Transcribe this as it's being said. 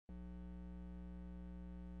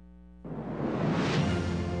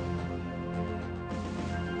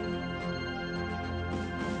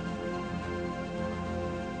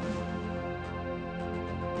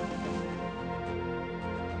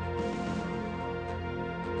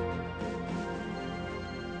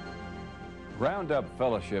Roundup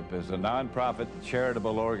Fellowship is a nonprofit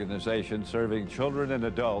charitable organization serving children and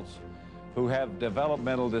adults who have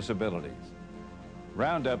developmental disabilities.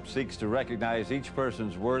 Roundup seeks to recognize each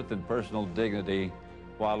person's worth and personal dignity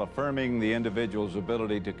while affirming the individual's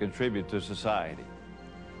ability to contribute to society.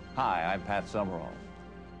 Hi, I'm Pat Summerall.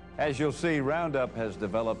 As you'll see, Roundup has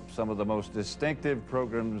developed some of the most distinctive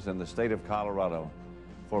programs in the state of Colorado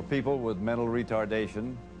for people with mental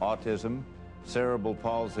retardation, autism, cerebral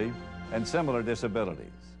palsy, and similar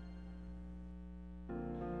disabilities.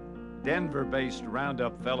 Denver-based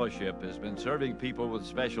Roundup Fellowship has been serving people with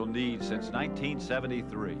special needs since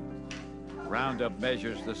 1973. Roundup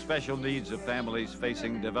measures the special needs of families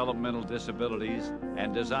facing developmental disabilities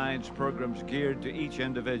and designs programs geared to each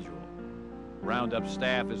individual. Roundup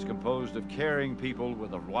staff is composed of caring people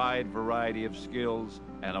with a wide variety of skills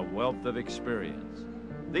and a wealth of experience.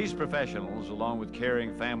 These professionals, along with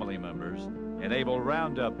caring family members, enable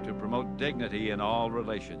Roundup to promote dignity in all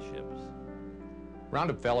relationships.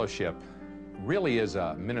 Roundup Fellowship really is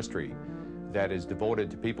a ministry that is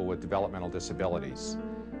devoted to people with developmental disabilities.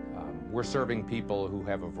 We're serving people who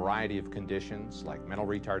have a variety of conditions like mental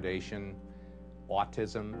retardation,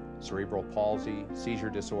 autism, cerebral palsy,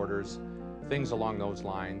 seizure disorders, things along those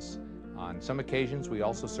lines. On some occasions, we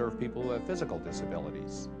also serve people who have physical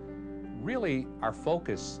disabilities. Really, our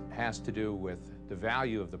focus has to do with the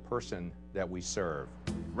value of the person that we serve.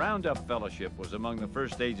 Roundup Fellowship was among the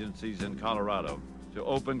first agencies in Colorado to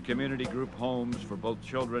open community group homes for both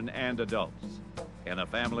children and adults. In a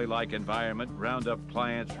family-like environment, Roundup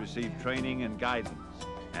clients receive training and guidance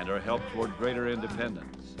and are helped toward greater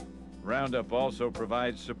independence. Roundup also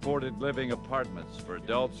provides supported living apartments for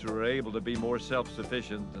adults who are able to be more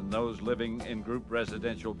self-sufficient than those living in group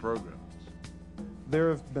residential programs. There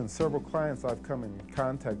have been several clients I've come in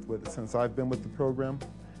contact with since I've been with the program,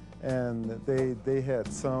 and they had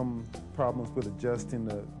some problems with adjusting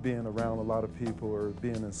to being around a lot of people or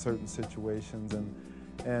being in certain situations,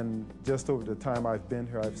 and just over the time I've been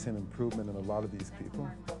here, I've seen improvement in a lot of these people.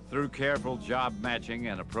 Through careful job matching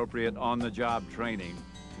and appropriate on-the-job training,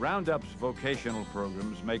 Roundup's vocational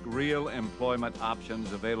programs make real employment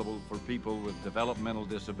options available for people with developmental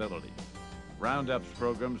disabilities. Roundup's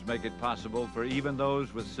programs make it possible for even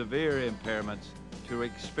those with severe impairments to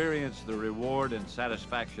experience the reward and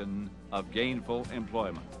satisfaction of gainful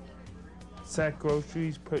employment. Sack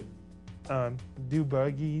groceries, do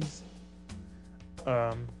buggies,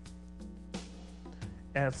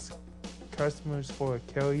 ask customers for a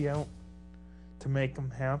carry-out to make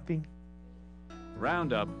them happy.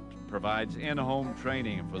 Roundup provides in-home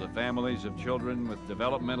training for the families of children with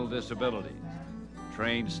developmental disabilities.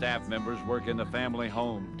 Trained staff members work in the family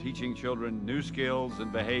home, teaching children new skills and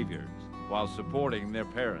behaviors while supporting their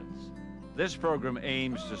parents. This program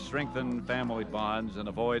aims to strengthen family bonds and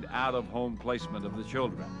avoid out-of-home placement of the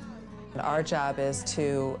children. Our job is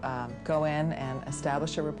to go in and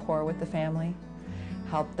establish a rapport with the family,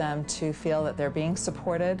 help them to feel that they're being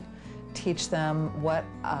supported, teach them what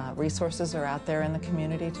resources are out there in the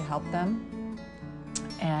community to help them,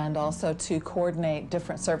 and also to coordinate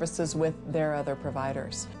different services with their other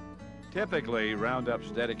providers. Typically,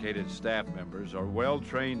 Roundup's dedicated staff members are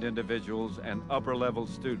well-trained individuals and upper-level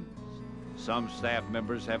students. Some staff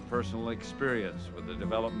members have personal experience with a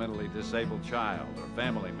developmentally disabled child or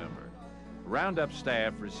family member. Roundup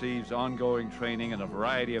staff receives ongoing training in a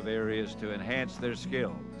variety of areas to enhance their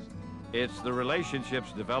skills. It's the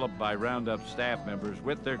relationships developed by Roundup staff members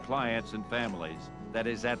with their clients and families that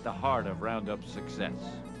is at the heart of Roundup's success.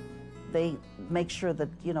 They make sure that,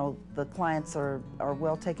 the clients are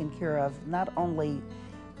well taken care of, not only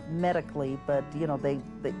medically, but, they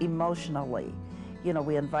emotionally.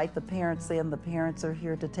 We invite the parents in, the parents are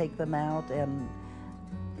here to take them out, and,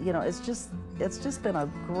 it's just been a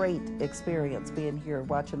great experience being here,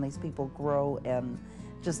 watching these people grow and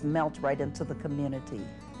just melt right into the community.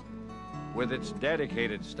 With its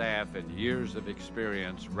dedicated staff and years of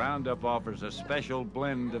experience, Roundup offers a special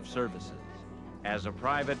blend of services. As a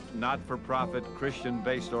private, not-for-profit,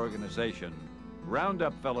 Christian-based organization,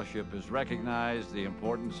 Roundup Fellowship has recognized the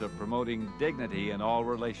importance of promoting dignity in all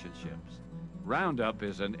relationships. Roundup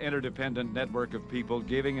is an interdependent network of people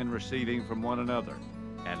giving and receiving from one another,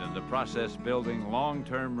 and in the process building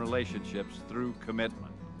long-term relationships through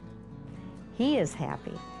commitment. He is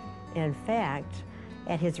happy. In fact,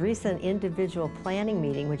 at his recent individual planning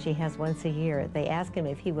meeting, which he has once a year, they asked him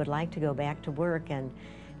if he would like to go back to work and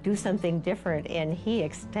do something different, and he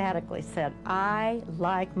ecstatically said, "I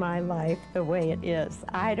like my life the way it is.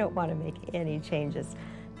 I don't want to make any changes."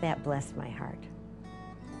 That blessed my heart.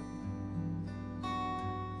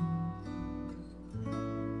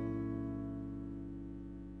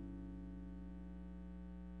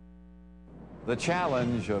 The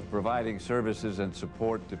challenge of providing services and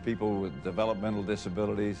support to people with developmental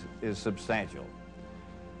disabilities is substantial.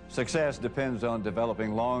 Success depends on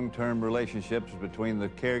developing long-term relationships between the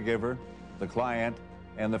caregiver, the client,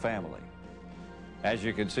 and the family. As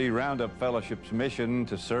you can see, Roundup Fellowship's mission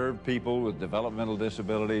to serve people with developmental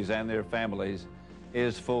disabilities and their families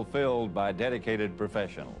is fulfilled by dedicated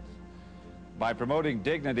professionals. By promoting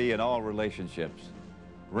dignity in all relationships,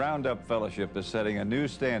 Roundup Fellowship is setting a new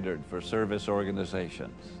standard for service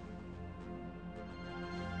organizations.